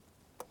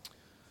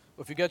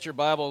If you got your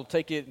Bible,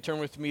 take it and turn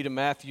with me to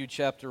Matthew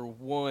chapter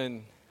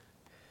 1.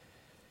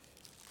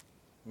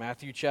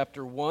 Matthew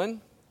chapter 1.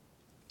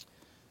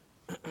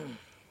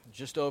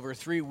 Just over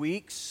 3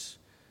 weeks,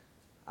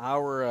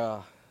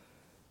 our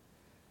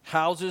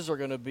houses are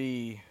going to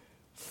be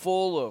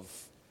full of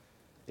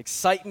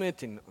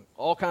excitement and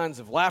all kinds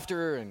of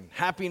laughter and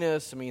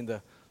happiness. I mean,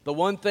 the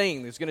one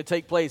thing that's going to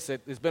take place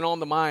that has been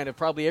on the mind of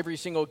probably every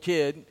single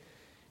kid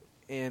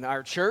in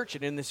our church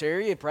and in this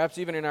area, and perhaps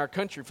even in our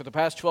country for the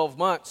past 12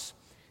 months,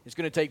 is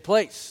going to take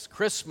place.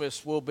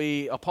 Christmas will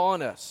be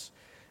upon us.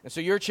 And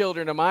so your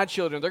children and my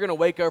children, they're going to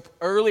wake up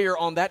earlier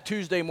on that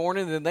Tuesday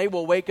morning than they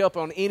will wake up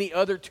on any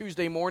other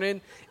Tuesday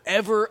morning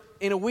ever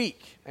in a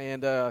week.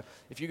 And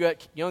if you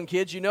got young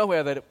kids, you know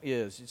how that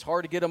is. It's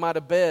hard to get them out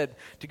of bed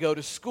to go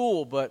to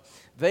school, but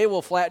they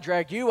will flat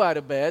drag you out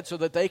of bed so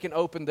that they can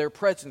open their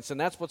presents. And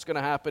that's what's going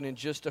to happen in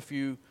just a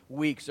few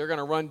weeks. They're going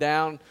to run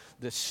down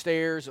the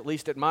stairs, at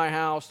least at my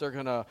house. They're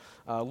going to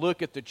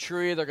look at the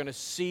tree. They're going to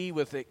see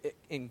with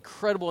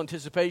incredible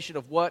anticipation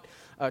of what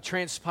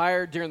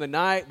transpired during the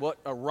night, what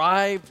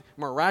arrived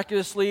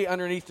miraculously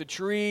underneath the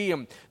tree.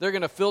 And they're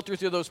going to filter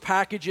through those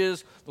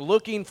packages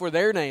looking for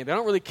their name. They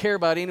don't really care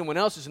about anyone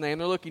else's name.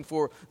 They're looking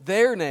for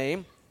their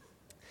name.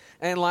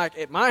 And like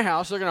at my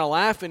house, they're going to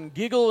laugh and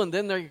giggle, and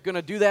then they're going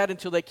to do that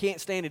until they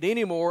can't stand it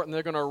anymore, and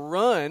they're going to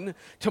run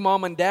to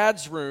mom and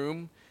dad's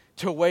room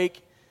to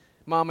wake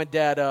mom and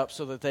dad up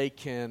so that they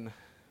can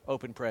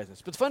open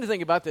presents. But the funny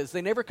thing about this is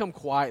they never come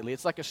quietly.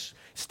 It's like a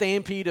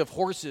stampede of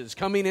horses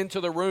coming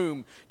into the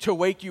room to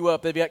wake you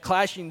up. They've got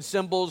clashing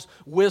cymbals,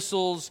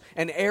 whistles,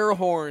 and air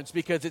horns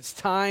because it's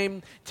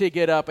time to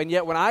get up. And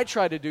yet when I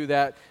try to do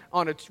that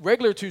on a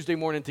regular Tuesday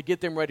morning to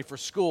get them ready for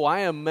school,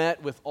 I am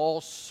met with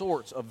all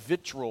sorts of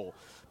vitriol.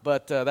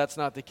 But that's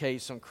not the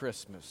case on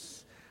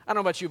Christmas. I don't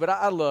know about you, but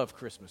I love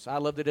Christmas. I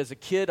loved it as a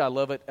kid. I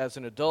love it as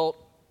an adult.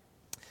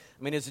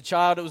 I mean, as a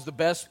child, it was the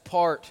best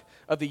part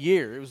of the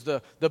year. It was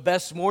the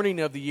best morning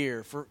of the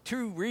year for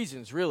two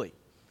reasons, really.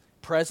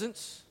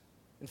 Presents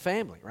and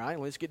family, right?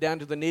 Let's get down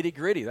to the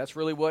nitty-gritty. That's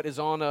really what is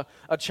on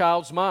a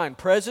child's mind.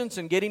 Presents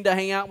and getting to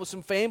hang out with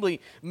some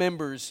family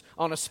members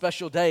on a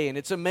special day. And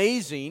it's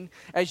amazing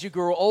as you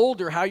grow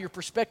older how your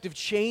perspective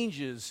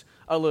changes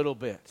a little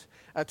bit.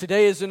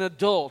 Today as an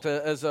adult,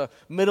 as a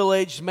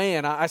middle-aged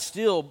man, I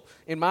still,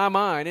 in my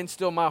mind and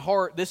still in my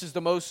heart, this is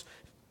the most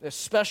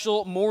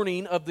special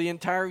morning of the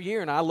entire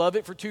year, and I love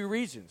it for two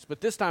reasons. But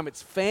this time it's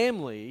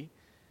family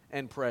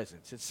and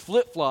presents. It's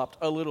flip-flopped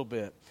a little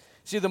bit.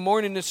 See, the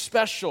morning is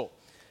special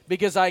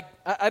because I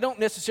don't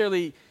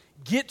necessarily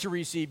get to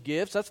receive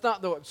gifts. That's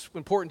not what's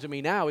important to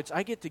me now. It's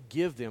I get to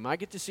give them. I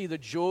get to see the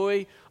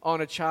joy on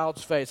a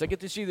child's face. I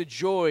get to see the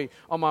joy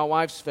on my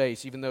wife's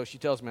face, even though she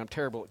tells me I'm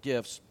terrible at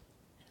gifts.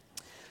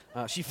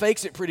 She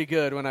fakes it pretty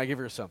good when I give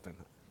her something.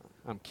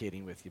 I'm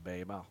kidding with you,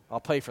 babe. I'll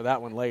pay for that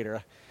one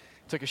later.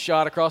 Took a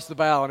shot across the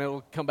bow, and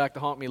it'll come back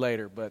to haunt me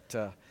later.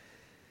 But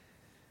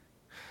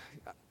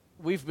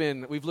we've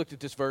looked at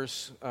this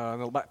verse in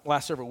the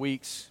last several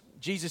weeks.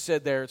 Jesus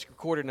said there, it's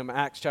recorded in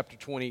Acts chapter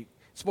 20,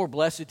 it's more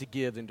blessed to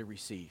give than to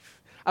receive.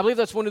 I believe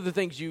that's one of the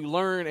things you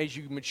learn as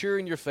you mature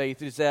in your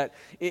faith is that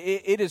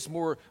it is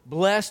more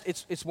blessed,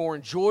 it's more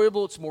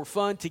enjoyable, it's more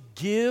fun to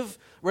give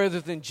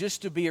rather than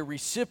just to be a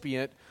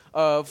recipient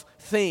of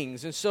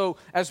things. And so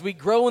as we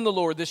grow in the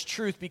Lord, this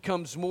truth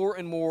becomes more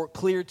and more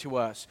clear to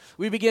us.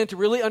 We begin to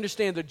really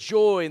understand the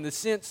joy and the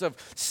sense of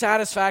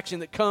satisfaction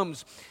that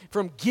comes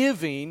from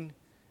giving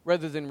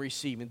rather than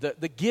receiving.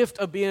 The gift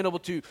of being able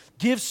to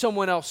give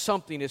someone else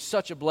something is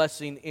such a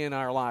blessing in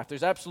our life.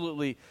 There's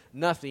absolutely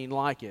nothing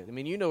like it. I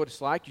mean, you know what it's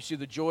like. You see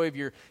the joy of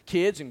your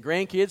kids and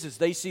grandkids as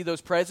they see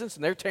those presents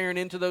and they're tearing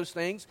into those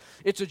things.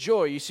 It's a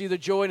joy. You see the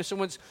joy in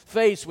someone's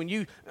face when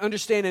you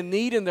understand a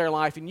need in their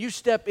life and you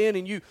step in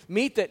and you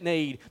meet that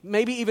need,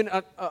 maybe even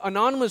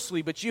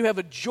anonymously, but you have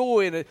a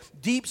joy and a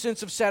deep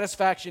sense of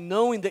satisfaction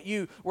knowing that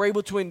you were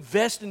able to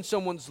invest in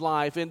someone's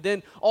life. And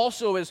then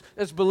also as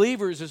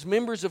believers, as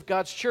members of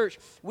God's church,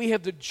 we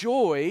have the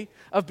joy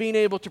of being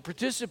able to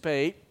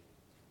participate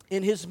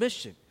in His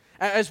mission.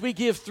 As we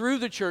give through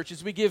the church,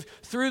 as we give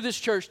through this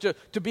church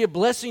to be a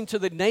blessing to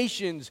the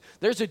nations,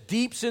 there's a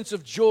deep sense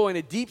of joy and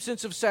a deep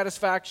sense of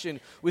satisfaction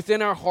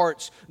within our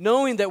hearts,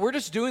 knowing that we're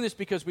just doing this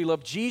because we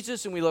love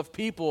Jesus and we love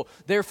people,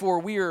 therefore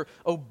we are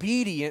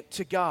obedient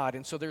to God.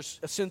 And so there's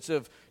a sense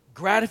of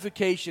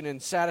gratification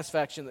and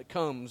satisfaction that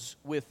comes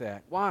with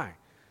that. Why?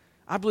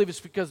 I believe it's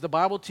because the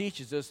Bible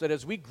teaches us that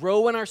as we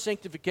grow in our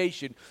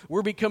sanctification,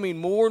 we're becoming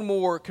more and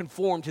more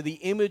conformed to the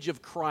image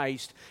of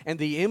Christ, and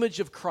the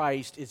image of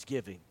Christ is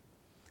giving.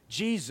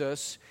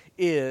 Jesus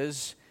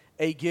is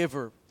a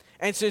giver.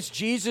 And since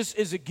Jesus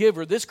is a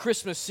giver, this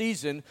Christmas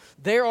season,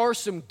 there are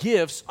some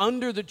gifts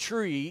under the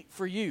tree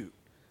for you,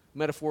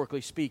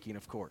 metaphorically speaking,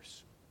 of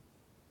course.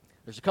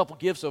 There's a couple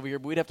gifts over here,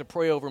 but we'd have to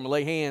pray over them and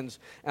lay hands,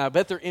 and I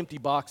bet they're empty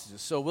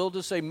boxes. So we'll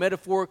just say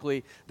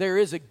metaphorically, there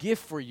is a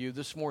gift for you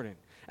this morning.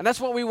 And that's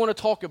what we want to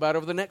talk about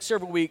over the next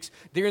several weeks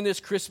during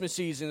this Christmas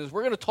season, is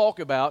we're going to talk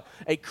about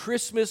a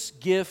Christmas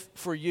gift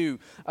for you.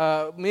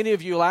 Many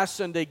of you last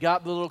Sunday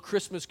got the little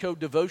Christmas Code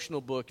devotional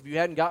book. If you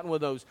hadn't gotten one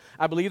of those,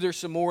 I believe there's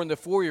some more in the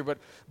foyer. But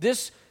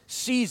this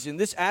season,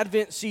 this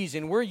Advent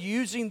season, we're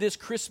using this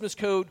Christmas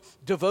Code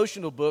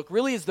devotional book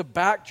really as the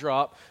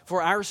backdrop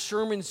for our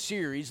sermon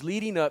series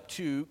leading up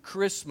to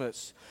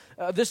Christmas.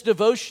 This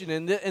devotion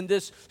and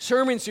this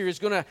sermon series is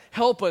going to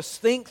help us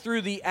think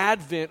through the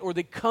advent or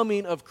the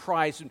coming of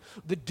Christ and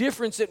the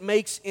difference it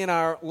makes in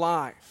our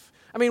life.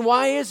 I mean,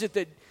 why is it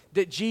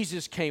that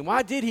Jesus came?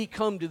 Why did he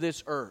come to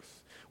this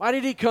earth? Why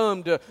did he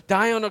come to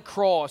die on a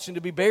cross and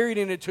to be buried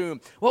in a tomb?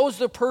 What was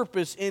the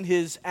purpose in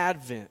his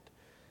advent?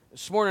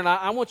 This morning,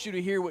 I want you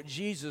to hear what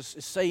Jesus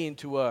is saying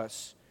to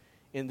us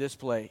in this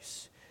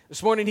place.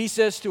 This morning, he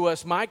says to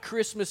us, my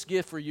Christmas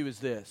gift for you is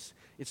this.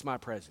 It's my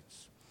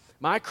presence.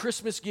 My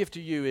Christmas gift to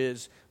you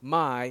is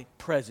my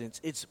presence.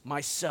 It's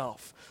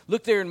myself.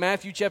 Look there in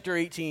Matthew chapter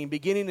 18,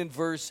 beginning in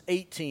verse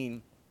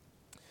 18.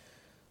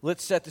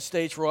 Let's set the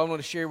stage for what I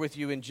want to share with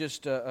you in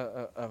just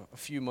a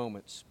few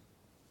moments.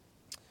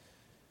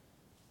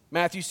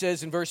 Matthew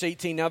says in verse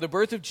 18, now the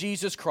birth of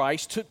Jesus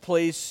Christ took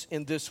place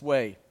in this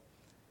way.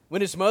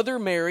 When his mother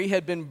Mary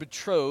had been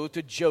betrothed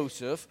to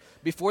Joseph,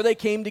 before they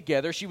came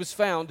together, she was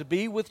found to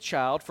be with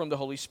child from the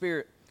Holy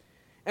Spirit.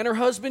 And her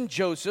husband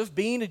Joseph,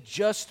 being a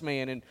just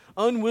man and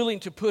unwilling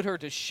to put her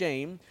to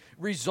shame,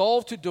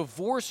 resolved to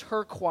divorce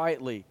her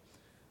quietly.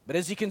 But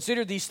as he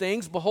considered these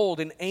things, behold,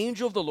 an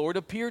angel of the Lord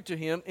appeared to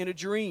him in a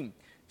dream,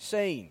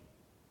 saying,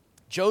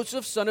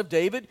 Joseph, son of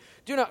David,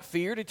 do not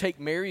fear to take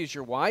Mary as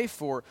your wife,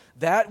 for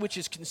that which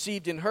is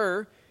conceived in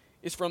her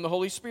is from the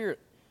Holy Spirit.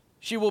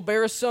 She will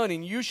bear a son,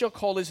 and you shall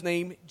call his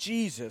name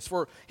Jesus,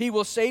 for he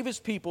will save his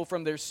people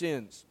from their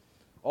sins.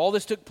 All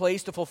this took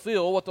place to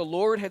fulfill what the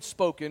Lord had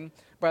spoken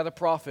by the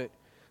prophet.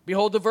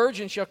 Behold, the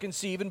virgin shall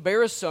conceive and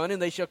bear a son,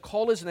 and they shall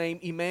call his name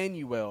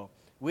Emmanuel,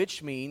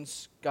 which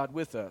means God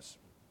with us.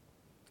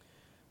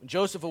 When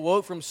Joseph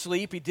awoke from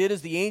sleep, he did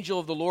as the angel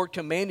of the Lord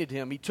commanded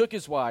him. He took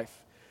his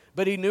wife,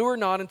 but he knew her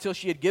not until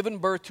she had given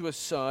birth to a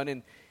son,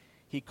 and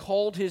he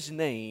called his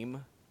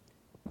name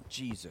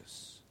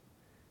Jesus.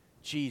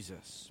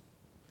 Jesus.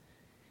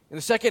 In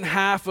the second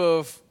half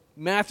of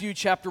Matthew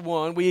chapter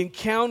 1, we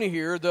encounter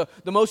here the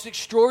most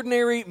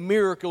extraordinary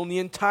miracle in the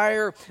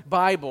entire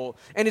Bible.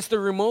 And it's the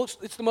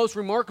most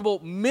remarkable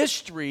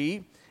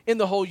mystery in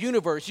the whole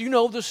universe. You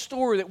know the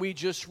story that we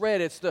just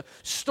read. It's the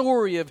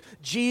story of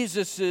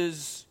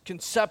Jesus'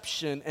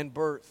 conception and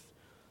birth.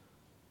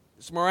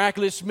 This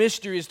miraculous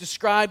mystery is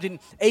described in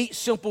 8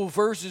 simple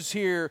verses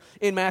here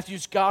in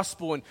Matthew's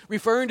gospel. And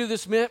referring to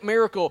this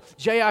miracle,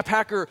 J.I.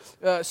 Packer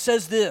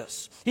says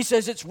this. He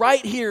says, it's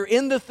right here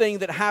in the thing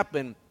that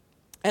happened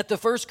at the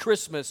first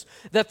Christmas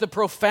that the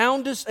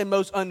profoundest and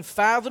most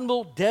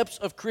unfathomable depths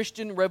of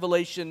Christian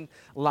revelation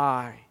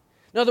lie.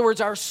 In other words,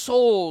 our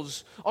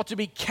souls ought to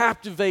be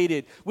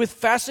captivated with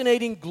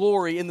fascinating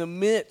glory in the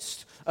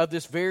midst of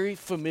this very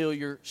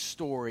familiar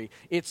story.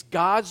 It's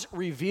God's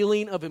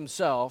revealing of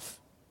himself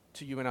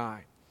to you and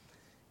I.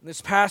 In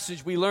this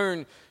passage, we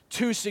learn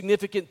 2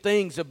 significant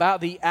things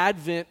about the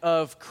advent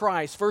of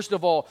Christ. First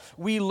of all,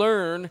 we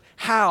learn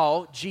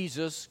how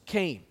Jesus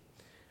came.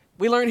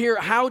 We learn here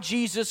how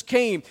Jesus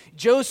came.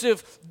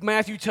 Joseph,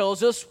 Matthew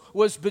tells us,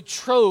 was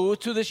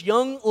betrothed to this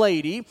young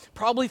lady,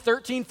 probably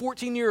 13,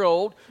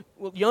 14-year-old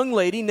young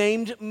lady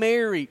named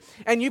Mary.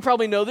 And you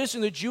probably know this,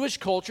 in the Jewish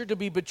culture, to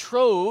be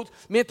betrothed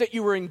meant that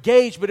you were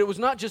engaged, but it was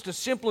not just a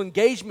simple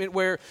engagement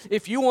where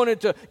if you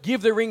wanted to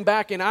give the ring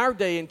back in our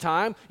day and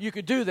time, you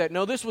could do that.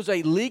 No, this was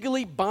a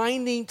legally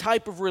binding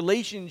type of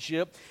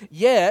relationship,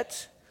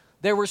 yet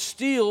there were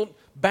still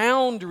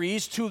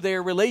boundaries to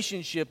their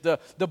relationship.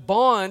 The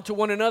bond to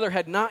one another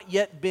had not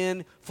yet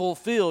been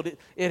fulfilled.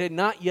 It had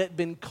not yet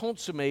been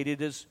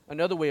consummated, is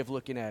another way of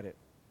looking at it.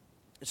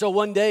 So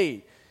one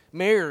day,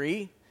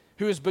 Mary,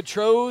 who is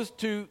betrothed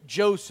to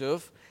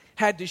Joseph,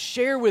 had to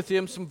share with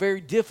him some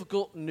very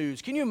difficult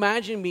news. Can you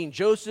imagine being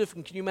Joseph,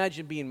 and can you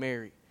imagine being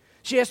Mary?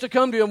 She has to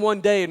come to him one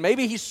day, and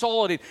maybe he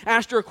saw it and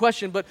asked her a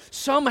question, but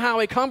somehow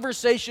a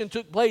conversation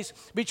took place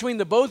between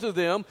the both of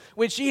them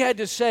when she had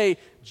to say,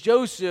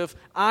 Joseph,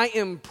 I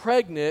am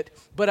pregnant,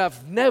 but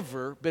I've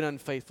never been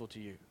unfaithful to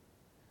you.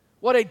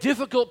 What a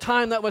difficult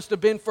time that must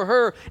have been for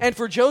her. And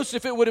for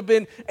Joseph, it would have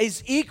been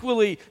as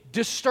equally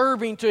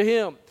disturbing to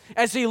him.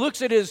 As he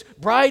looks at his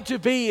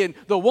bride-to-be and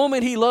the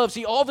woman he loves,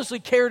 he obviously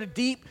cared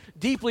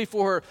deeply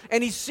for her.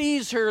 And he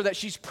sees her that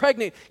she's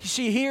pregnant.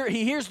 He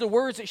hears the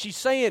words that she's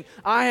saying,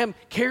 I am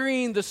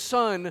carrying the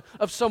son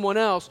of someone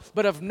else,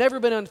 but I've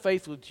never been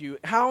unfaithful to you.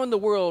 How in the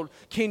world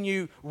can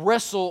you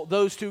wrestle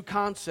those 2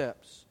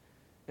 concepts?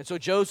 And so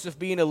Joseph,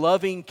 being a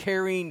loving,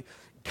 caring,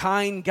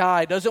 kind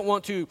guy, doesn't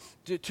want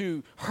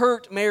to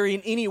hurt Mary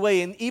in any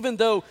way. And even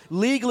though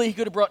legally he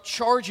could have brought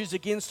charges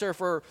against her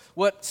for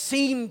what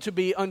seemed to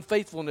be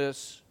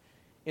unfaithfulness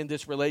in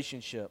this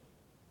relationship.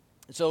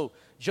 And so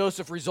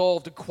Joseph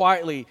resolved to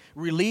quietly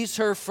release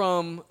her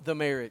from the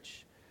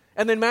marriage.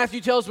 And then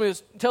Matthew tells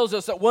us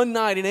that one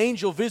night an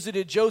angel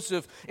visited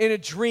Joseph in a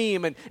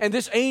dream. And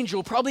this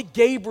angel, probably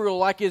Gabriel,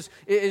 like is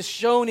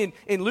shown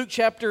in Luke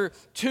chapter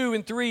 2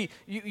 and 3.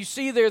 You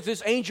see there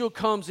this angel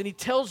comes and he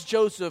tells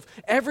Joseph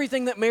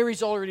everything that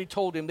Mary's already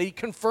told him. That he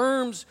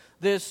confirms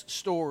this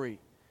story.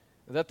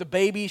 That the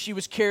baby she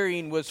was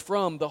carrying was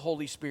from the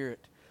Holy Spirit.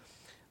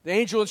 The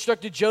angel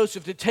instructed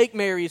Joseph to take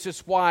Mary as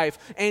his wife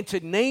and to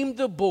name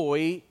the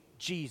boy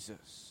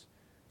Jesus.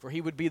 For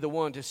he would be the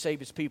one to save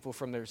his people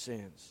from their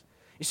sins.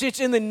 You see, it's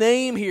in the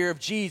name here of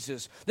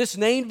Jesus, this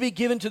name to be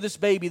given to this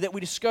baby, that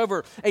we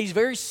discover a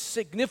very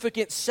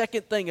significant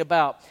second thing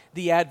about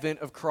the advent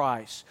of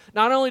Christ.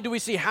 Not only do we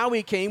see how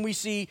he came, we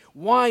see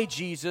why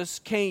Jesus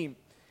came.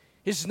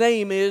 His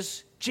name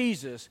is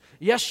Jesus.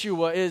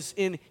 Yeshua is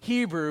in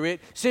Hebrew. It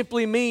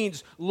simply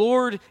means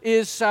Lord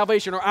is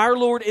salvation, or our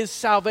Lord is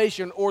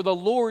salvation, or the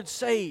Lord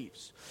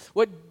saves.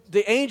 What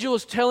the angel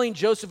is telling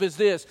Joseph is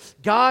this: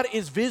 God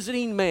is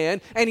visiting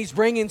man and he's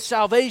bringing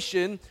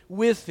salvation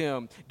with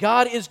him.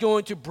 God is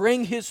going to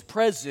bring his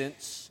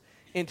presence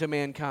into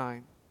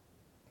mankind.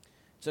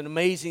 It's an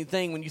amazing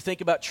thing when you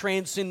think about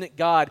transcendent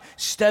God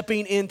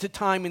stepping into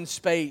time and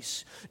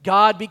space.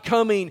 God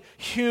becoming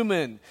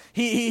human.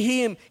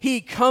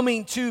 He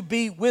coming to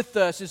be with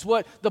us is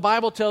what the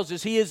Bible tells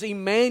us. He is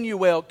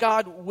Emmanuel,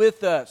 God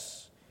with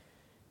us.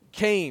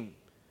 Came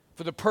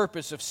for the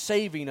purpose of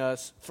saving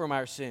us from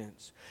our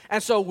sins.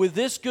 And so with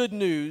this good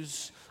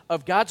news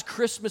of God's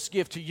Christmas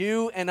gift to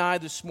you and I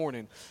this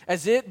morning,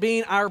 as it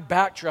being our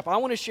backdrop, I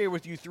want to share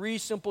with you 3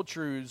 simple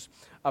truths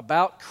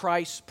about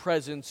Christ's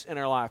presence in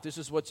our life. This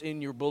is what's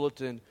in your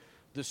bulletin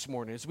this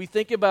morning. As we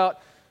think about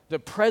the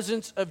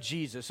presence of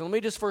Jesus, and let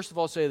me just first of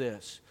all say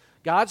this: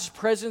 God's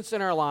presence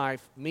in our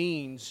life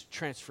means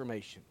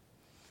transformation.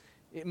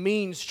 It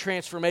means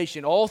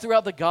transformation. All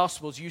throughout the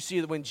Gospels, you see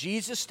that when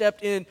Jesus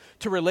stepped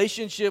into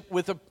relationship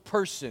with a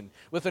person,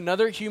 with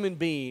another human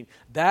being,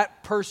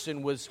 that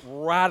person was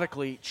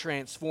radically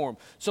transformed.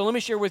 So let me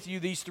share with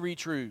you these 3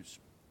 truths.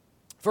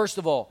 First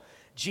of all,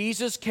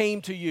 Jesus came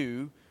to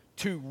you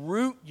to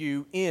root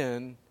you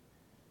in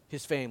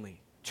his family,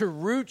 to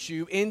root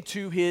you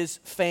into his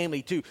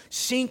family, to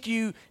sink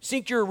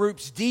your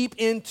roots deep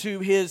into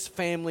his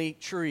family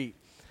tree.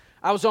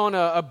 I was on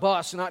a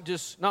bus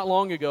not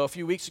long ago, a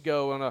few weeks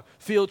ago, on a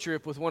field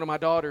trip with one of my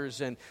daughters,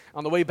 and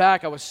on the way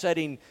back I was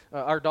sitting,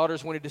 our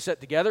daughters wanted to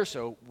sit together,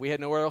 so we had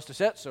nowhere else to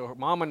sit, so her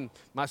mom and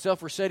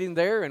myself were sitting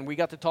there, and we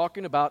got to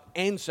talking about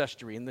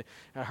ancestry, and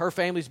her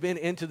family's been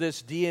into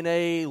this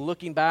DNA,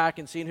 looking back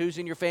and seeing who's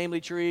in your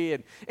family tree,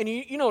 and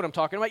you know what I'm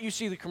talking about. You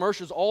see the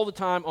commercials all the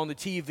time on the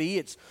TV.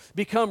 It's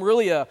become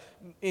really a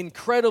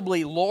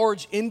incredibly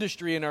large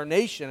industry in our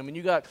nation. I mean,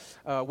 you got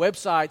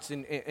websites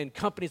and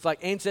companies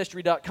like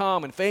Ancestry.com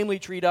and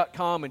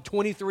FamilyTree.com and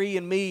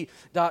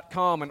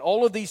 23andMe.com and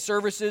all of these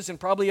services and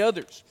probably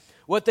others.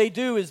 What they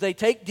do is they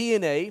take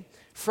DNA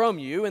from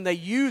you and they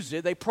use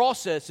it, they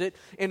process it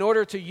in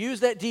order to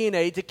use that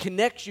DNA to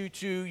connect you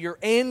to your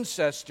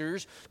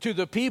ancestors, to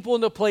the people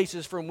and the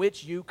places from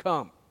which you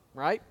come,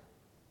 right?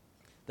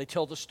 They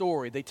tell the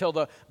story. They tell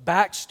the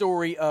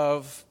backstory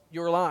of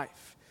your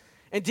life.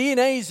 And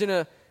DNA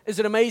is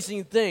an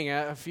amazing thing.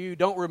 If you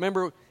don't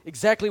remember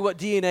exactly what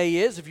DNA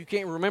is, if you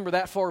can't remember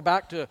that far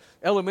back to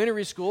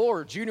elementary school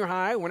or junior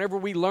high, whenever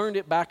we learned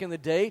it back in the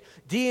day,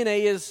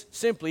 DNA is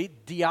simply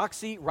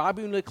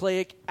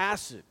deoxyribonucleic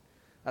acid.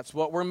 That's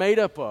what we're made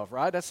up of,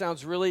 right? That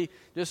sounds really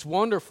just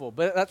wonderful.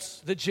 But that's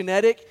the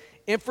genetic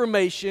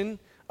information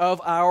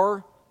of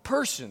our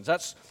persons.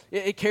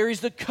 It carries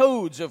the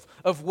codes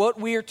of what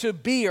we are to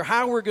be or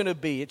how we're going to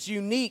be. It's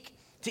unique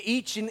to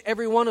each and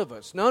every one of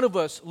us. None of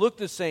us look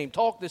the same,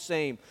 talk the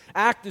same,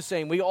 act the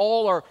same. We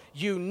all are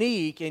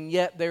unique, and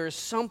yet there is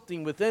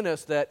something within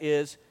us that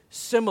is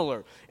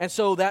similar. And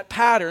so that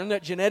pattern,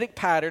 that genetic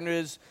pattern,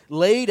 is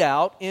laid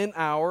out in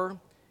our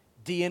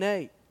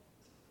DNA.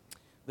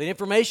 The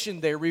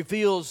information there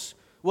reveals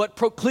what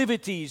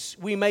proclivities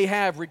we may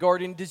have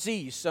regarding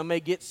disease. Some may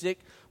get sick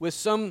with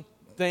some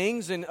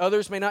things, and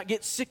others may not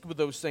get sick with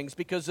those things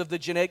because of the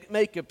genetic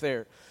makeup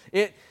there.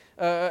 It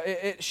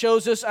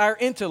shows us our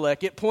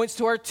intellect. It points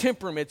to our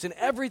temperaments, and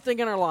everything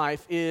in our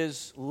life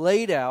is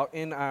laid out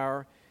in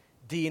our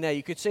DNA.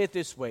 You could say it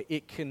this way: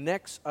 it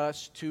connects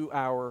us to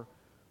our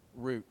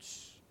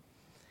roots.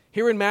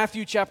 Here in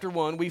Matthew chapter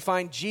 1, we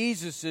find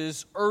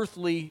Jesus'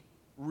 earthly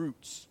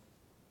roots.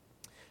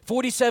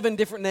 47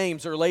 different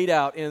names are laid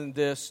out in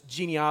this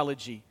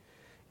genealogy.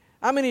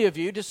 How many of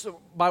you, just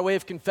by way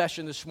of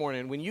confession this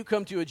morning, when you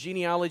come to a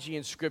genealogy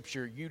in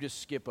Scripture, you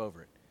just skip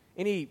over it?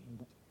 Any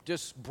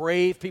just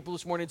brave people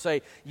this morning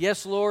say,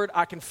 "Yes, Lord,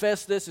 I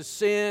confess this as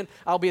sin.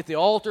 I'll be at the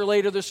altar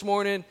later this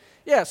morning"?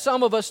 Yeah,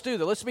 some of us do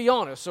that. Let's be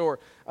honest. Or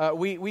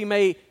we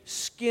may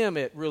skim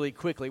it really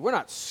quickly. We're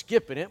not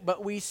skipping it,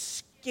 but we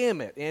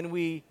skim it, and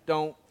we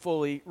don't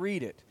fully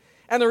read it.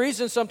 And the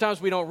reason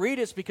sometimes we don't read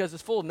it is because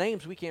it's full of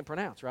names we can't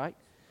pronounce, right?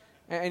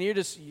 And you're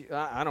just,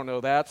 I don't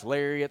know that. It's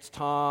Larry, it's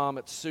Tom,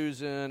 it's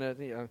Susan.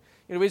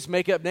 We just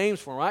make up names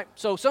for them, right?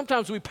 So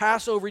sometimes we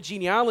pass over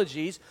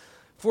genealogies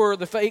for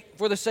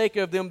the sake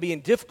of them being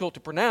difficult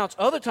to pronounce.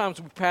 Other times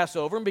we pass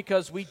over them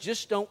because we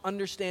just don't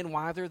understand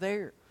why they're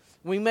there.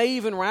 We may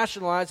even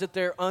rationalize that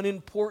they're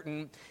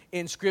unimportant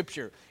in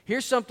Scripture.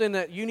 Here's something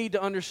that you need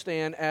to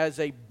understand as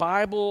a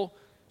Bible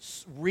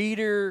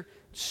reader,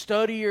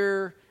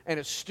 studier, and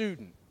a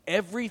student.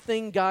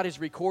 Everything God has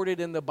recorded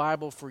in the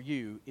Bible for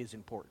you is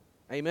important.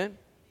 Amen?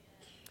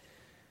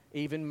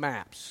 Even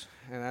maps.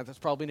 And that's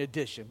probably an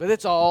addition. But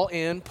it's all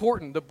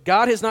important.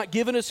 God has not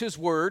given us His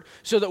Word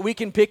so that we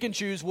can pick and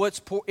choose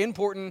what's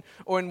important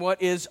or what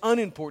is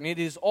unimportant.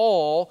 It is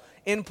all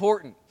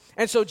important.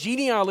 And so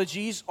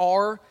genealogies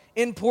are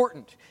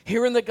important.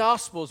 Here in the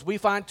Gospels, we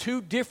find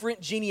two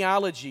different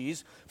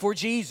genealogies for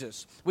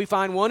Jesus. We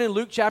find one in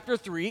Luke chapter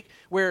 3,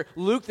 where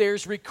Luke there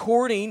is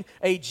recording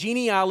a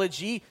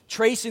genealogy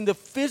tracing the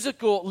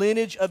physical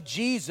lineage of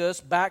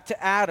Jesus back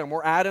to Adam,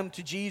 or Adam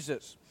to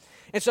Jesus.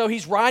 And so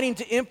he's writing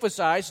to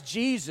emphasize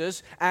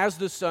Jesus as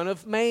the Son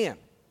of Man.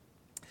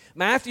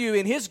 Matthew,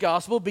 in his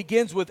gospel,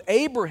 begins with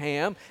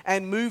Abraham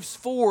and moves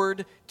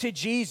forward to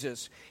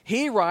Jesus.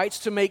 He writes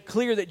to make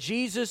clear that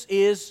Jesus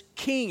is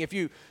king.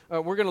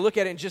 We're going to look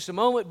at it in just a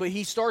moment, but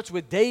he starts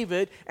with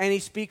David and he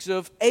speaks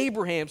of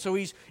Abraham. So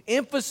he's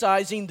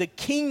emphasizing the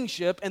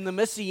kingship and the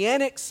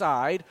messianic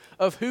side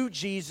of who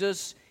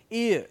Jesus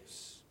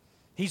is.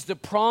 He's the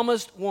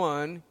promised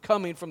one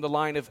coming from the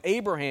line of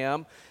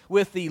Abraham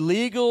with the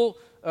legal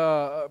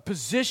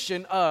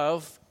position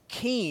of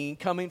king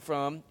coming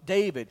from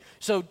David.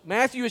 So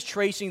Matthew is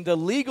tracing the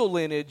legal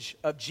lineage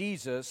of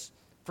Jesus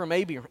from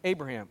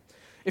Abraham.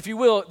 If you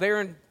will, there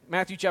in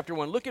Matthew chapter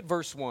 1, look at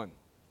verse 1.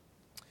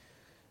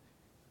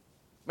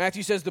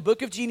 Matthew says, the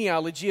book of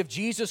genealogy of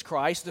Jesus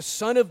Christ, the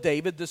son of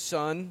David, the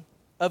son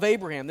of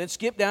Abraham. Then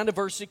skip down to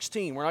verse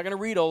 16. We're not going to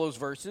read all those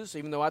verses,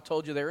 even though I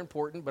told you they're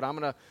important, but I'm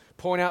going to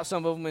point out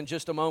some of them in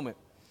just a moment.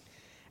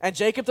 And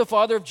Jacob, the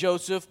father of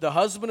Joseph, the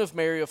husband of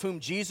Mary, of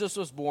whom Jesus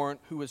was born,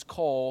 who is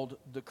called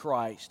the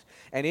Christ.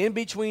 And in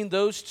between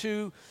those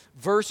two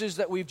verses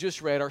that we've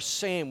just read are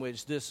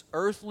sandwiched this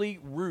earthly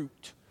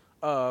root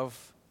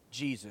of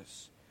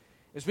Jesus.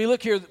 As we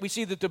look here, we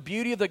see that the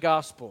beauty of the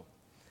gospel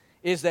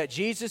is that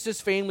Jesus'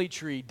 family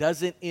tree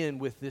doesn't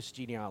end with this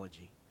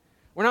genealogy.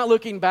 We're not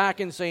looking back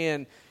and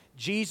saying,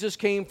 Jesus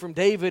came from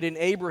David and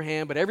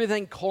Abraham, but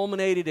everything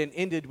culminated and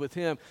ended with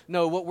him.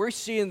 No, what we're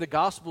seeing in the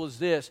gospel is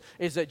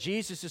that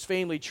Jesus'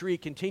 family tree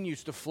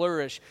continues to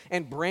flourish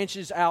and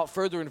branches out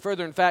further and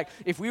further. In fact,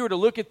 if we were to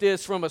look at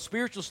this from a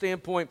spiritual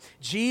standpoint,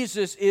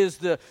 Jesus is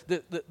the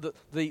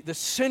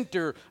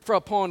center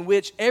upon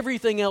which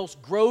everything else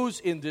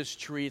grows in this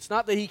tree. It's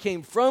not that he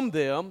came from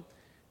them,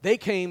 they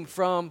came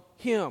from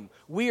him.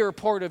 We are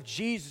part of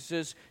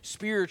Jesus'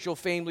 spiritual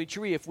family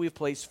tree if we've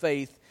placed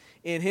faith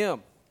in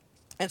him.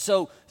 And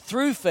so,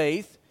 through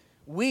faith,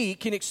 we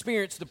can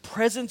experience the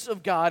presence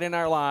of God in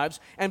our lives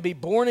and be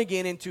born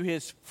again into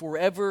his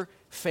forever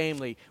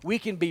family. We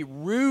can be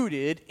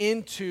rooted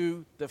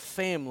into the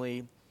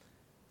family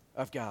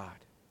of God.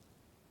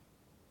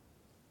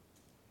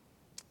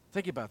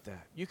 Think about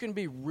that. You can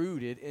be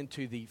rooted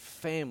into the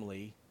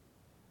family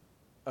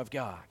of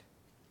God.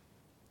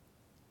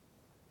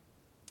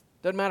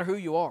 Doesn't matter who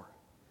you are.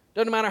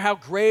 Doesn't matter how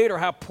great or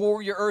how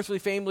poor your earthly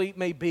family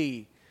may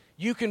be.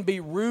 You can be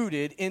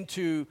rooted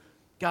into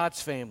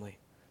God's family.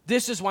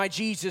 This is why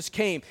Jesus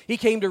came. He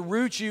came to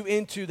root you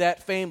into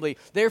that family.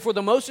 Therefore,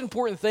 the most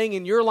important thing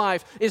in your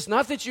life is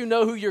not that you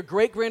know who your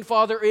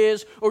great-grandfather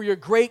is or your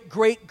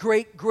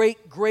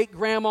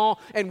great-great-great-great-great-grandma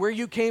and where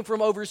you came from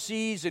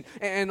overseas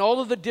and all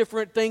of the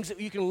different things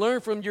that you can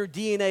learn from your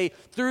DNA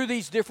through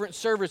these different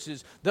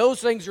services. Those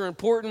things are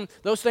important.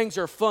 Those things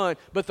are fun.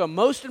 But the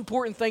most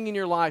important thing in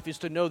your life is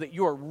to know that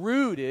you are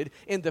rooted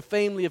in the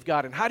family of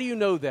God. And how do you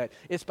know that?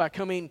 It's by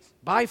coming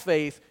by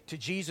faith to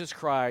Jesus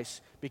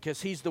Christ,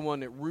 because he's the one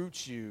that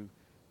roots you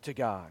to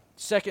God.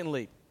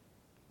 Secondly,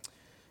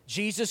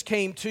 Jesus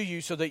came to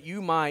you so that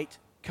you might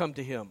come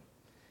to him.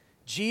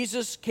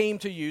 Jesus came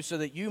to you so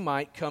that you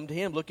might come to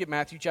him. Look at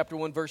Matthew chapter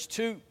 1, verse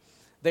 2.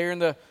 There in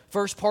the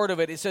first part of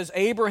it, it says,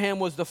 Abraham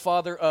was the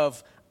father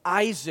of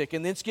Isaac.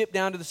 And then skip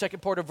down to the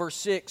second part of verse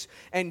 6.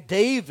 And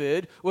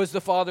David was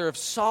the father of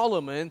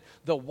Solomon,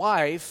 the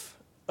wife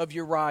of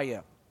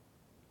Uriah.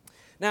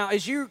 Now,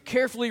 as you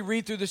carefully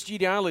read through this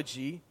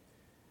genealogy,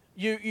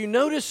 you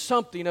notice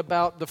something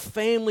about the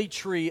family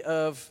tree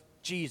of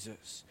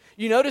Jesus.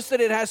 You notice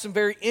that it has some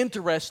very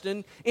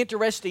interesting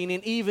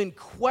and even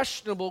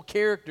questionable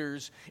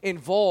characters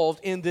involved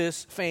in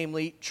this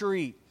family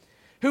tree.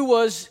 Who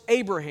was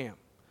Abraham?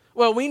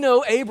 Well, we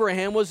know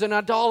Abraham was an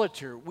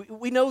idolater.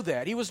 We know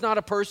that. He was not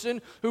a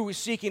person who was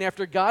seeking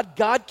after God.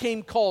 God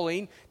came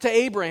calling to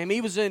Abraham.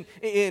 He was in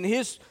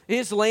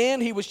his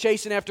land. He was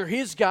chasing after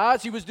his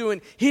gods. He was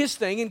doing his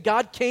thing. And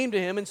God came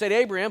to him and said,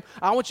 Abraham,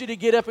 I want you to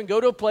get up and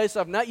go to a place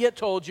I've not yet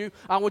told you.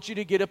 I want you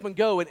to get up and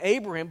go. And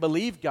Abraham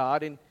believed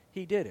God, and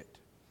he did it.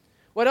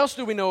 What else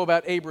do we know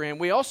about Abraham?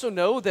 We also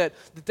know that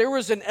there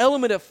was an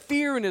element of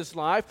fear in his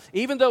life.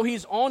 Even though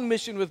he's on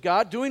mission with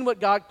God, doing what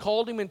God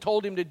called him and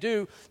told him to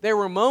do, there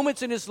were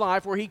moments in his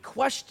life where he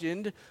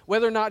questioned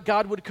whether or not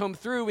God would come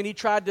through, and he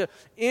tried to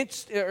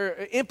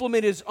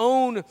implement his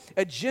own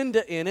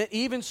agenda in it,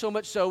 even so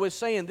much so as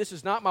saying, this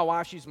is not my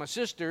wife, she's my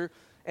sister,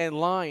 and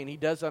lying. He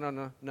does that on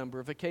a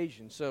number of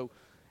occasions. So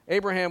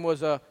Abraham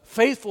was a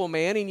faithful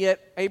man, and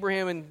yet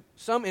Abraham in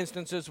some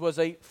instances was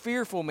a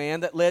fearful man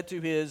that led to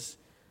his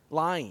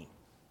lying.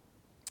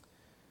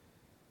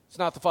 It's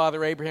not the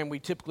father Abraham we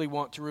typically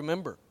want to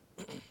remember.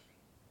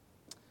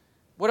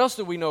 What else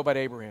do we know about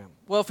Abraham?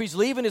 Well, if he's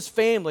leaving his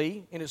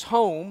family and his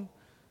home,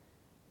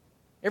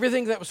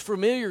 everything that was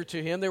familiar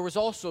to him, there was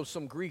also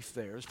some grief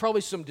there. There was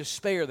probably some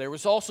despair. There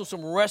was also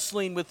some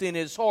wrestling within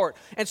his heart.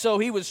 And so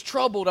he was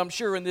troubled, I'm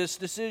sure, in this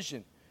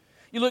decision.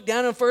 You look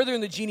down and further in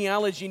the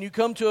genealogy and you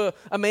come to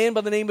a man by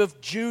the name of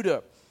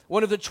Judah,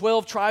 one of the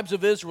 12 tribes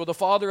of Israel, the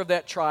father of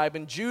that tribe.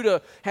 And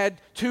Judah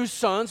had 2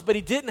 sons, but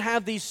he didn't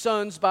have these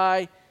sons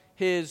by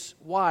his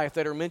wife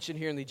that are mentioned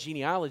here in the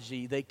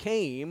genealogy. They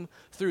came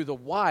through the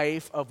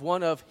wife of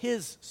one of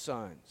his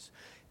sons.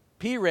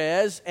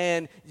 Perez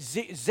and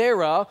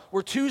Zerah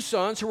were 2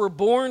 sons who were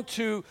born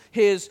to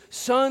his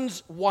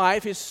son's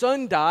wife. His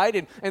son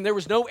died, and there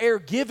was no heir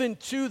given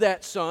to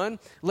that son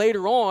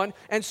later on.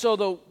 And so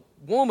the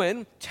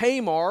woman,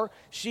 Tamar,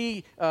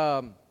 she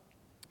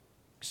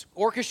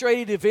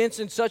orchestrated events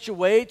in such a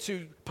way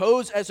to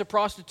pose as a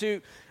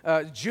prostitute.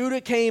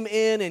 Judah came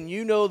in, and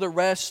you know the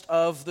rest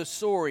of the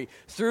story.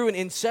 Through an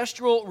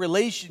ancestral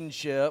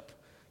relationship,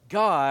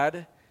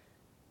 God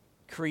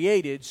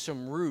created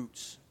some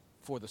roots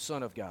for the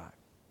Son of God.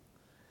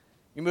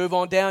 You move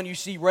on down, you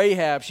see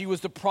Rahab. She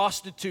was the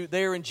prostitute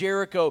there in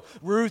Jericho.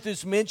 Ruth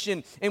is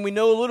mentioned, and we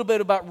know a little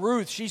bit about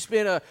Ruth. She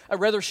spent a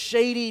rather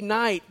shady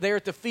night there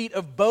at the feet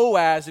of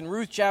Boaz in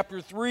Ruth chapter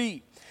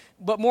 3.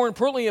 But more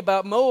importantly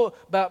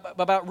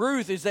about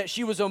Ruth is that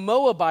she was a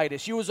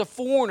Moabitess. She was a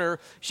foreigner.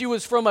 She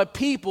was from a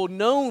people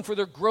known for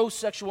their gross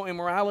sexual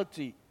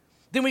immorality.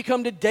 Then we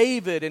come to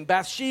David and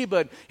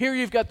Bathsheba. Here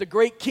you've got the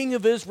great king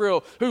of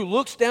Israel who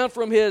looks down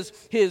from his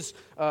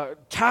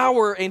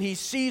tower and he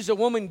sees a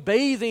woman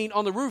bathing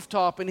on the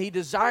rooftop and he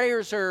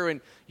desires her.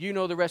 And you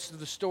know the rest of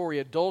the story.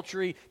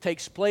 Adultery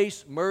takes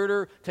place,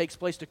 murder takes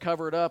place to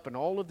cover it up, and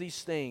all of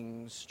these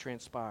things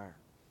transpire.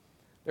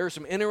 There are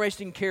some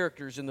interesting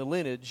characters in the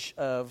lineage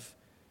of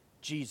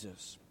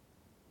Jesus.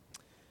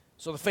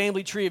 So the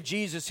family tree of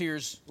Jesus here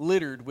is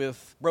littered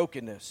with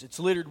brokenness. It's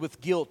littered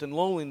with guilt and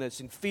loneliness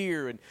and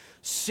fear and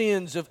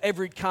sins of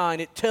every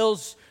kind. It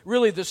tells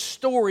really the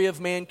story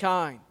of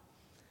mankind.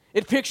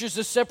 It pictures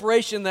the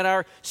separation that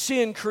our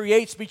sin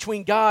creates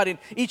between God and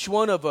each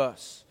one of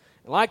us.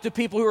 And like the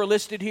people who are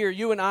listed here,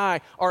 you and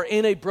I are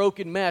in a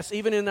broken mess.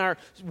 Even in our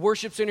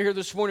worship center here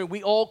this morning,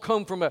 we all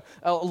come from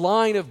a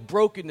line of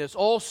brokenness,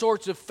 all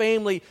sorts of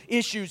family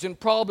issues and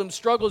problems,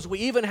 struggles we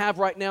even have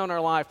right now in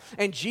our life.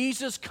 And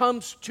Jesus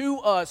comes to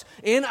us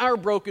in our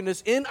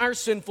brokenness, in our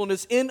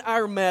sinfulness, in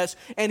our mess,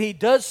 and He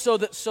does so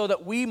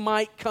that we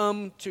might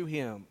come to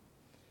Him.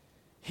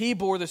 He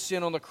bore the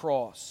sin on the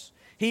cross.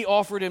 He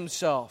offered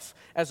Himself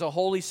as a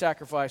holy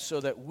sacrifice so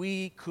that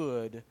we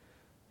could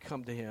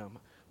come to Him.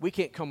 We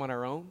can't come on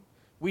our own.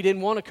 We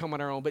didn't want to come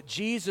on our own. But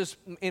Jesus,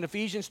 in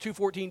Ephesians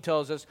 2:14,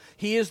 tells us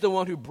He is the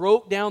one who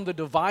broke down the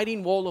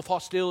dividing wall of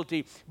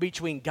hostility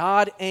between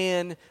God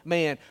and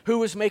man. Who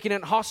was making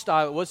it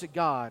hostile? It wasn't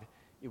God.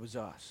 It was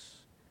us.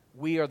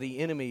 We are the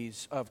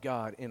enemies of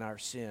God in our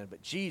sin.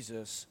 But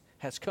Jesus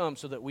has come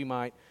so that we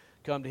might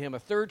come to Him. A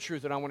third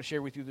truth that I want to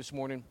share with you this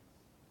morning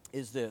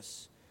is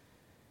this.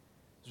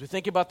 As we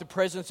think about the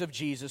presence of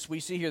Jesus, we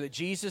see here that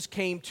Jesus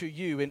came to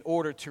you in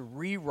order to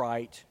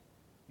rewrite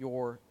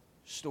your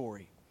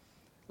story.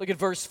 Look at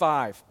verse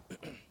 5.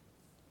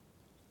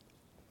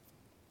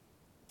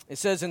 It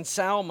says, "And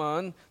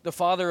Salmon, the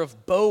father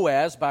of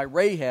Boaz by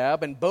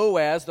Rahab, and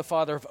Boaz, the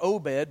father of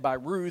Obed by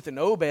Ruth, and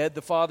Obed,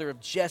 the father of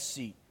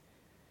Jesse,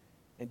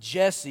 and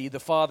Jesse, the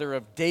father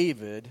of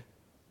David,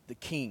 the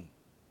king."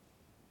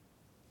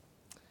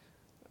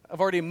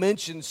 I've already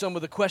mentioned some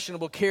of the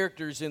questionable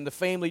characters in the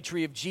family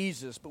tree of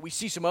Jesus, but we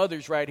see some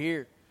others right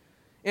here.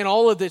 In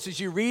all of this, as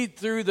you read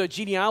through the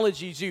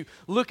genealogies, you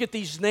look at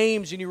these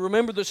names and you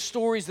remember the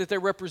stories that they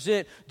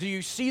represent. Do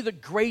you see the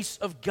grace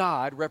of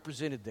God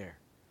represented there?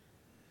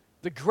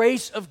 The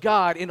grace of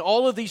God in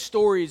all of these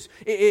stories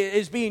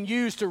is being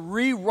used to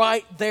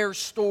rewrite their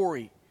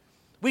story.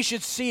 We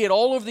should see it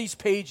all over these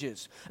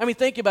pages. I mean,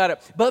 think about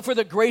it. But for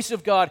the grace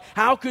of God,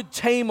 how could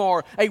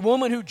Tamar, a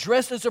woman who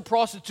dressed as a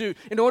prostitute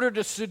in order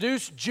to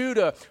seduce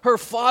Judah, her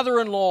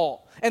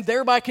father-in-law, and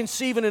thereby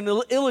conceiving an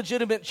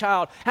illegitimate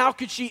child, how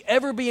could she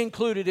ever be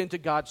included into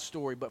God's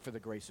story but for the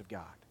grace of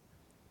God?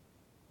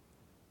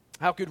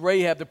 How could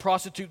Rahab, the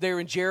prostitute there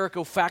in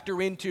Jericho,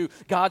 factor into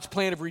God's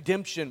plan of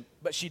redemption?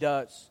 But she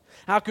does.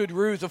 How could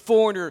Ruth, a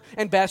foreigner,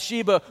 and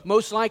Bathsheba,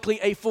 most likely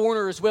a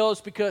foreigner as well,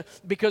 as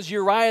because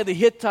Uriah the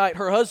Hittite,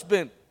 her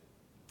husband,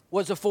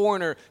 was a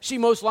foreigner. She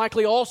most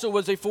likely also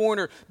was a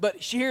foreigner. But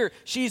here,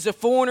 she's a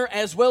foreigner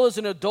as well as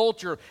an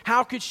adulterer.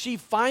 How could she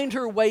find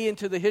her way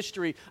into the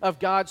history of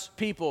God's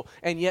people?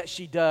 And yet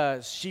she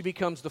does. She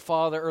becomes the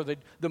father or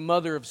the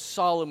mother of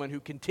Solomon, who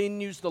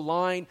continues the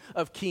line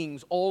of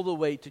kings all the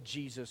way to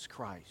Jesus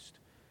Christ.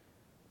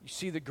 You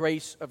see the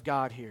grace of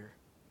God here.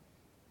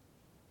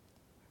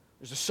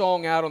 There's a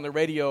song out on the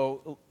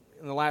radio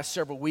in the last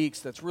several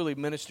weeks that's really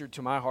ministered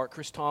to my heart.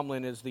 Chris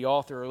Tomlin is the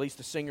author, or at least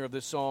the singer of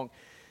this song.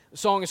 The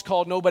song is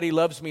called "Nobody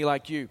Loves Me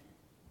Like You."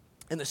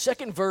 And the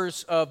second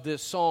verse of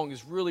this song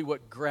is really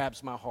what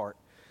grabs my heart.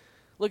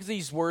 Look at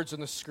these words on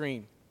the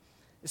screen.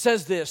 It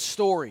says this,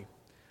 story.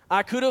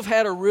 I could have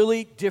had a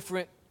really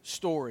different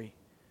story,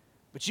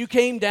 but you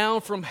came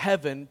down from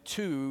heaven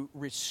to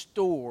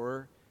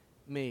restore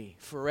me.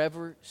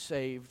 Forever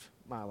saved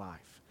my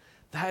life.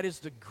 That is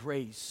the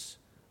grace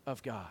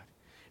of God.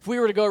 If we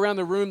were to go around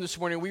the room this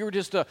morning, we were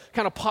just to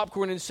kind of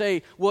popcorn and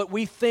say what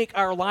we think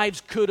our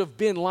lives could have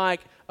been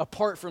like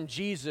apart from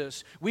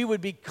Jesus, we would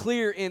be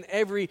clear in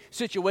every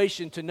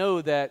situation to know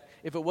that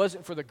if it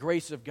wasn't for the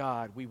grace of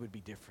God, we would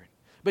be different.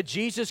 But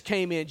Jesus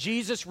came in.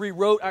 Jesus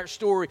rewrote our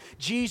story.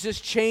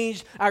 Jesus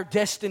changed our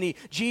destiny.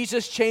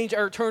 Jesus changed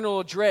our eternal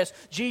address.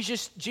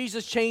 Jesus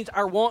changed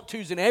our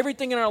want-tos, and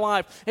everything in our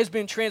life has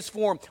been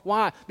transformed.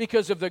 Why?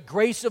 Because of the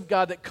grace of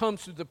God that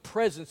comes through the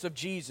presence of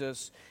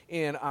Jesus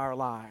in our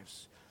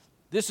lives.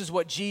 This is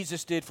what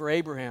Jesus did for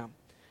Abraham.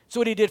 It's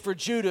what he did for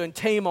Judah and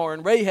Tamar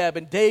and Rahab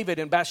and David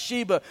and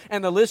Bathsheba,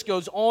 and the list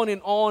goes on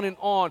and on and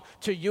on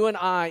to you and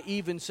I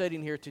even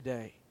sitting here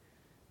today.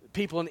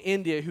 People in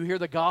India who hear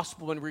the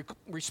gospel and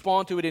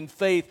respond to it in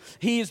faith,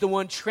 he is the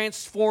one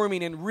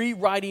transforming and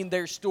rewriting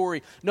their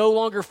story, no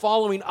longer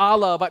following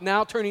Allah, but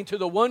now turning to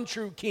the one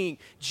true King,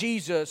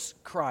 Jesus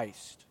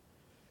Christ.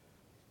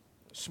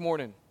 This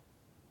morning,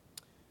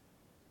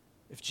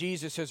 if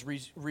Jesus has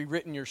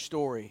rewritten your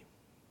story,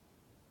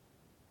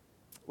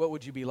 what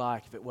would you be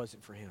like if it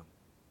wasn't for him?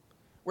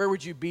 Where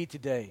would you be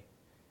today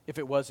if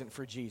it wasn't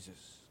for Jesus?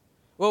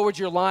 What would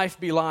your life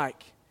be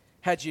like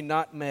had you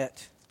not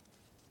met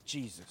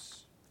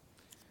Jesus?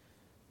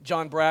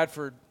 John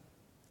Bradford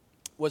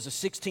was a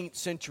 16th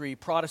century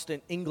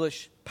Protestant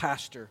English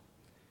pastor.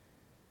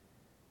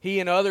 He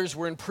and others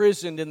were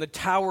imprisoned in the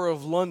Tower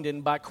of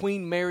London by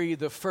Queen Mary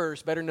I,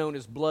 better known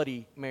as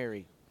Bloody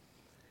Mary.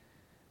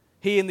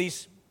 He and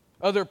these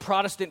other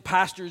Protestant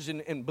pastors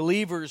and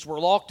believers were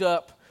locked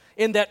up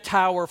in that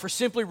tower for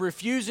simply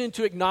refusing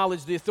to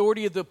acknowledge the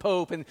authority of the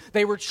Pope, and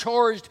they were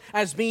charged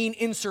as being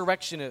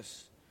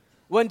insurrectionists.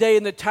 One day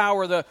in the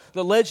tower, the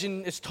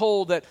legend is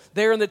told that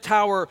there in the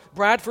tower,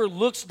 Bradford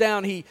looks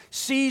down, he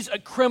sees a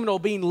criminal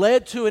being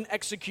led to an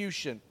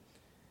execution.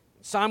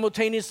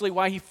 Simultaneously,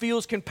 while he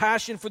feels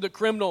compassion for the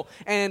criminal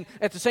and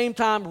at the same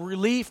time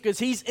relief because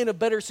he's in a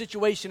better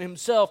situation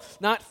himself,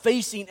 not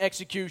facing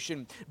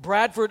execution,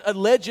 Bradford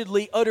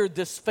allegedly uttered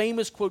this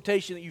famous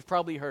quotation that you've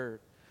probably heard.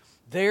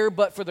 There,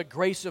 but for the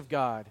grace of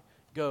God,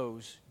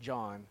 goes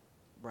John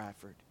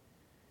Bradford.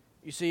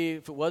 You see,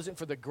 if it wasn't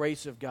for the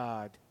grace of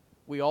God,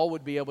 we all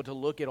would be able to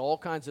look at all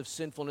kinds of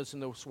sinfulness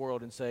in this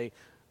world and say,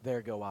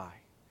 there go I.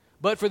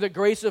 But for the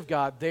grace of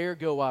God, there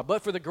go I.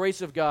 But for the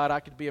grace of God,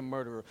 I could be a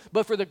murderer.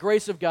 But for the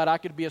grace of God, I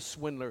could be a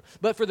swindler.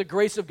 But for the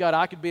grace of God,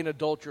 I could be an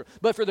adulterer.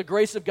 But for the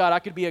grace of God, I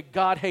could be a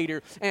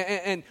God-hater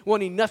and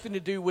wanting nothing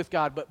to do with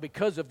God. But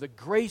because of the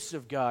grace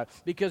of God,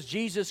 because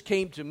Jesus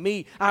came to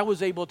me, I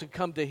was able to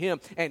come to him.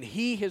 And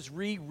he has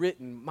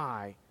rewritten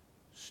my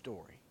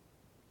story.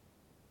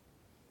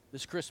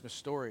 This Christmas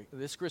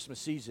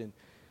season,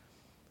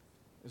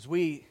 as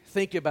we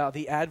think about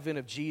the advent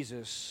of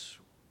Jesus,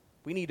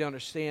 we need to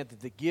understand that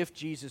the gift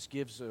Jesus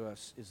gives to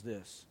us is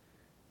this.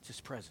 It's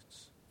his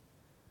presence.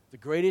 The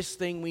greatest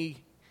thing we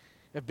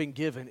have been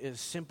given is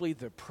simply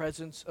the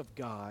presence of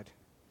God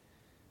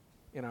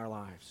in our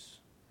lives.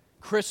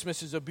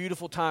 Christmas is a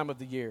beautiful time of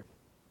the year.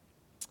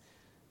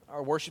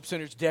 Our worship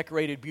center is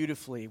decorated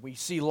beautifully. We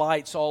see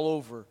lights all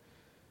over.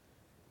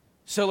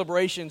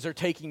 Celebrations are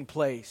taking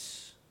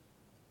place.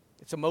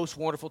 It's a most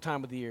wonderful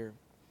time of the year.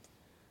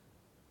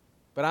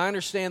 But I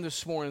understand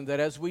this morning that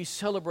as we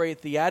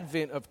celebrate the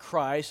advent of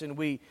Christ and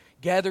we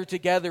gather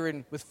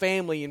together with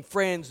family and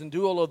friends and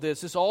do all of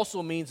this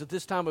also means that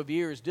this time of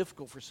year is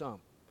difficult for some.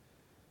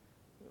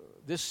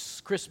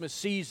 This Christmas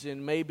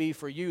season may be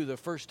for you the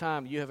first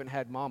time you haven't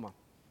had mama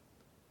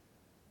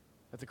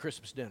at the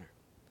Christmas dinner.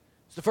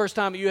 It's the first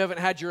time that you haven't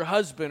had your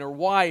husband or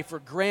wife or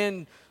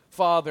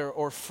grandfather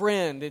or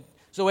friend. And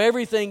so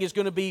everything is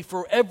going to be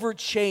forever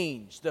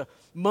changed. The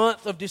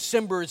month of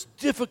December is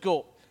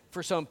difficult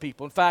for some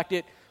people. In fact,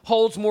 it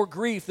holds more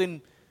grief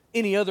than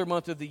any other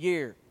month of the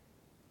year.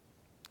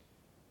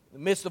 In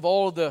the midst of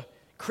all of the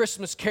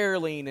Christmas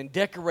caroling and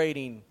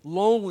decorating,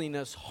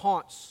 loneliness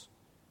haunts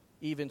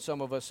even some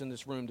of us in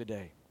this room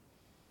today.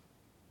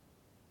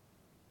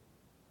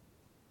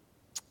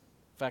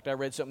 In fact, I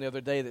read something the other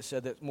day that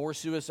said that more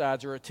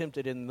suicides are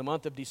attempted in the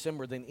month of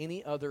December than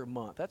any other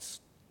month.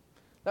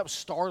 That was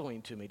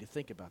startling to me to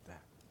think about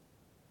that.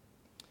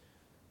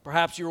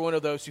 Perhaps you're one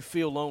of those who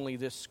feel lonely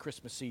this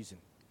Christmas season.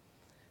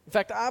 In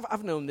fact,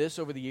 I've known this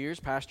over the years,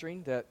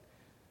 pastoring, that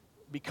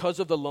because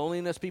of the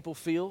loneliness people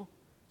feel,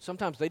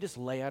 sometimes they just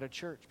lay out of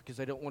church because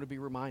they don't want to be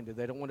reminded.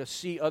 They don't want to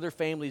see other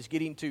families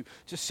getting to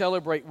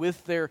celebrate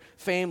with their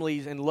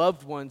families and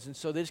loved ones, and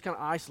so they just kind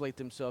of isolate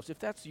themselves. If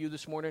that's you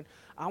this morning,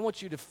 I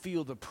want you to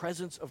feel the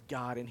presence of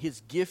God and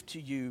His gift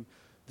to you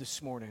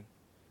this morning.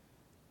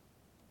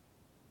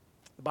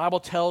 The Bible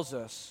tells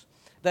us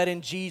that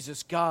in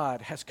Jesus,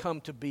 God has come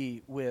to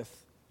be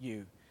with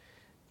you.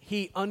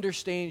 He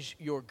understands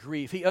your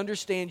grief. He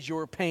understands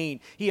your pain.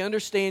 He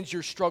understands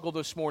your struggle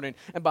this morning.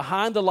 And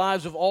behind the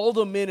lives of all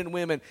the men and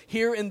women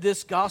here in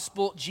this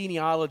gospel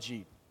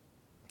genealogy,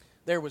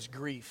 there was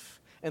grief,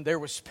 and there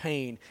was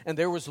pain, and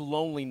there was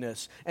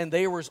loneliness, and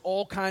there was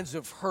all kinds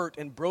of hurt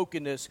and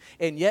brokenness.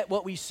 And yet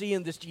what we see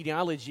in this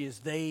genealogy is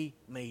they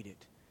made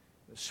it.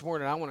 This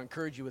morning, I want to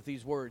encourage you with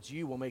these words.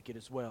 You will make it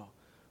as well.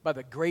 By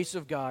the grace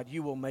of God,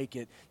 you will make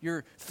it.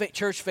 Your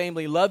church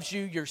family loves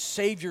you. Your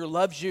Savior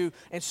loves you.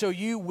 And so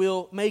you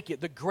will make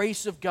it. The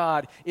grace of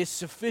God is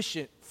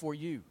sufficient for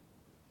you.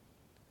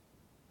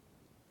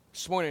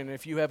 This morning,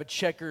 if you have a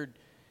checkered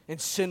and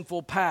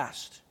sinful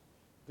past,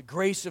 the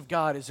grace of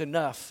God is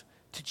enough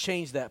to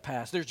change that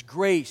past. There's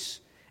grace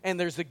and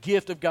there's the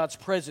gift of God's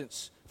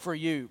presence for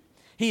you.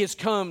 He has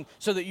come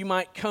so that you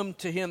might come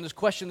to Him. This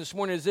question this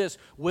morning is this: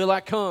 will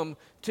I come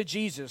to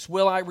Jesus?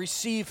 Will I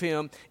receive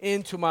Him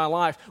into my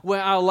life? Will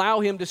I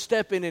allow Him to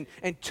step in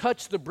and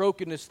touch the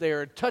brokenness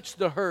there, and touch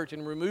the hurt,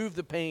 and remove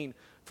the pain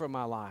from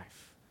my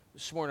life?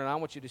 This morning, I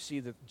want you to see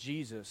that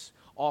Jesus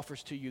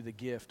offers to you the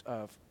gift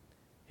of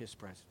His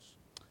presence.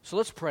 So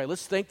let's pray.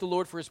 Let's thank the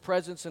Lord for His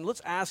presence, and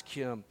let's ask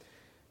Him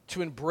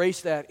to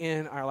embrace that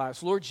in our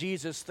lives. Lord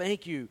Jesus,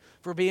 thank you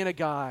for being a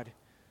God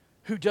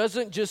who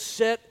doesn't just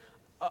sit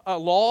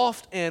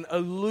aloft and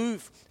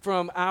aloof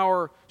from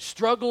our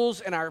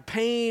struggles and our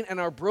pain and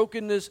our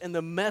brokenness and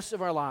the mess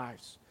of our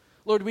lives.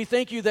 Lord, we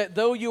thank you that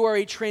though you are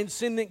a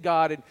transcendent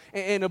God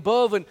and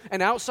above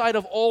and outside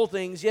of all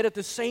things, yet at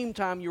the same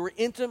time you are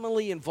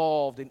intimately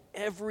involved in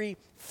every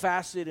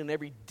facet and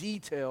every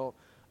detail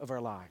of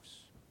our lives.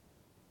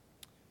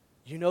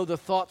 You know the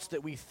thoughts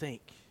that we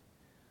think.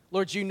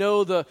 Lord, you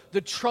know the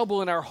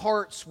trouble in our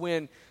hearts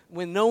when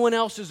no one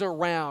else is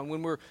around,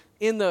 when we're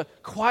in the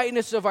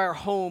quietness of our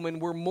home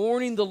and we're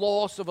mourning the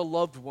loss of a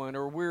loved one,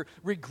 or we're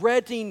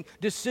regretting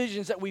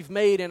decisions that we've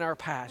made in our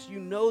past.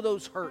 You know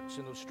those hurts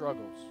and those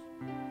struggles.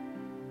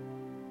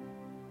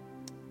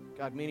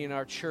 God, many in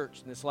our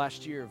church in this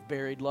last year have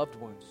buried loved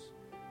ones.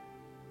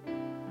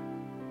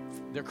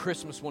 Their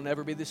Christmas will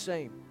never be the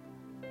same.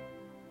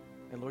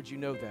 And Lord, you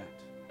know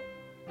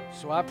that.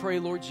 So I pray,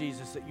 Lord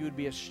Jesus, that you would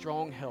be a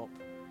strong help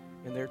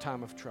in their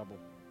time of trouble,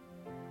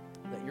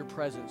 that your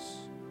presence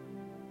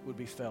would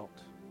be felt.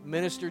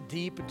 Minister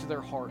deep into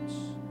their hearts.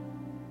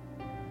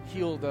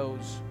 Heal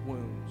those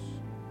wounds.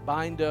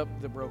 Bind up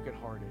the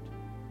brokenhearted.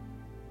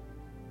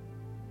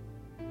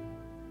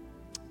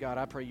 God,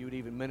 I pray you would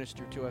even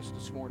minister to us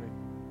this morning.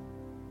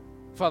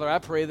 Father, I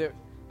pray that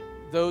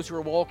those who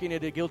are walking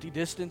at a guilty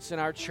distance in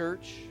our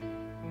church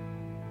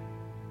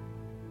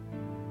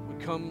would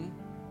come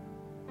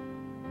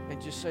and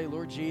just say,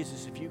 Lord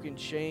Jesus, if you can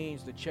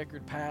change the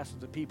checkered past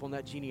of the people in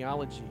that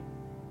genealogy,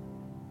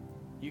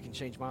 you can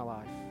change my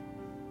life.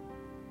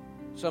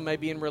 Some may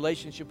be in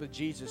relationship with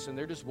Jesus and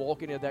they're just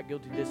walking at that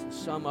guilty distance.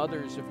 Some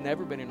others have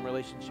never been in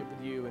relationship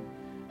with you. And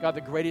God,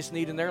 the greatest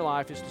need in their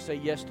life is to say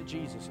yes to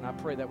Jesus. And I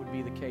pray that would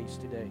be the case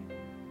today.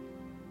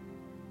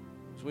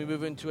 As we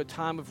move into a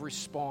time of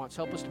response,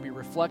 help us to be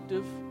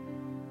reflective.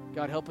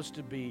 God, help us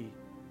to be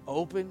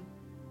open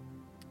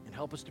and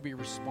help us to be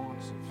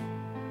responsive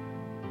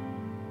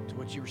to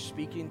what you are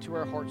speaking to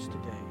our hearts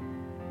today.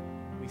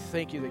 We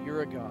thank you that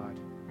you're a God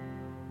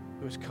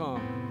who has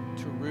come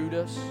to root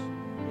us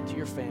into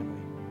your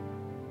family,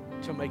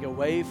 to make a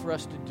way for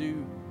us to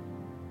do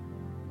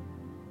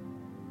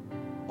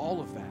all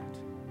of that,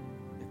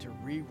 and to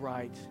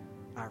rewrite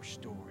our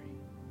story.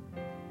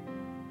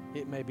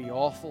 It may be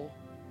awful.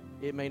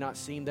 It may not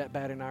seem that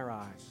bad in our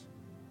eyes,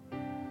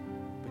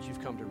 but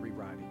you've come to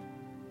rewrite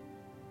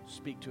it.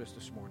 Speak to us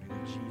this morning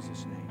in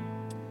Jesus' name.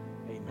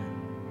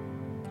 Amen.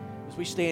 As we stand